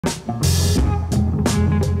A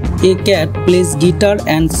cat plays guitar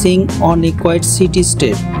and sings on a quiet city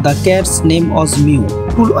street. The cat's name was Mew.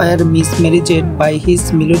 People were mesmerized by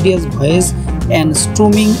his melodious voice and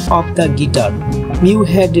strumming of the guitar. Mew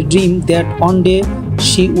had a dream that one day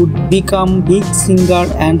she would become a big singer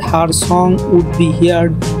and her song would be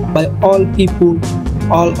heard by all people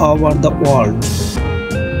all over the world.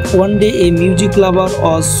 One day a music lover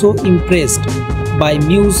was so impressed by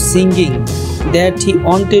Mew's singing that he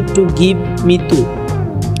wanted to give Mitu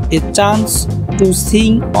a chance to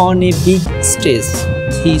sing on a big stage.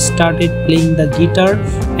 He started playing the guitar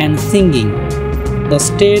and singing. The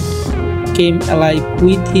stage came alive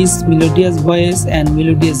with his melodious voice and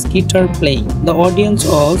melodious guitar playing. The audience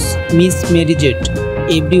was mesmerized.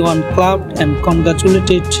 Everyone clapped and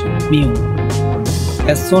congratulated Mew.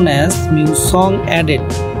 As soon as Mew's song ended,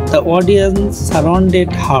 the audience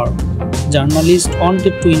surrounded her. Journalists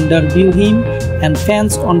wanted to interview him and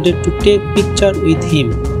fans wanted to take pictures with him.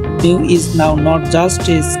 Mew is now not just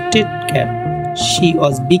a street cat. She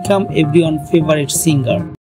has become everyone's favorite singer.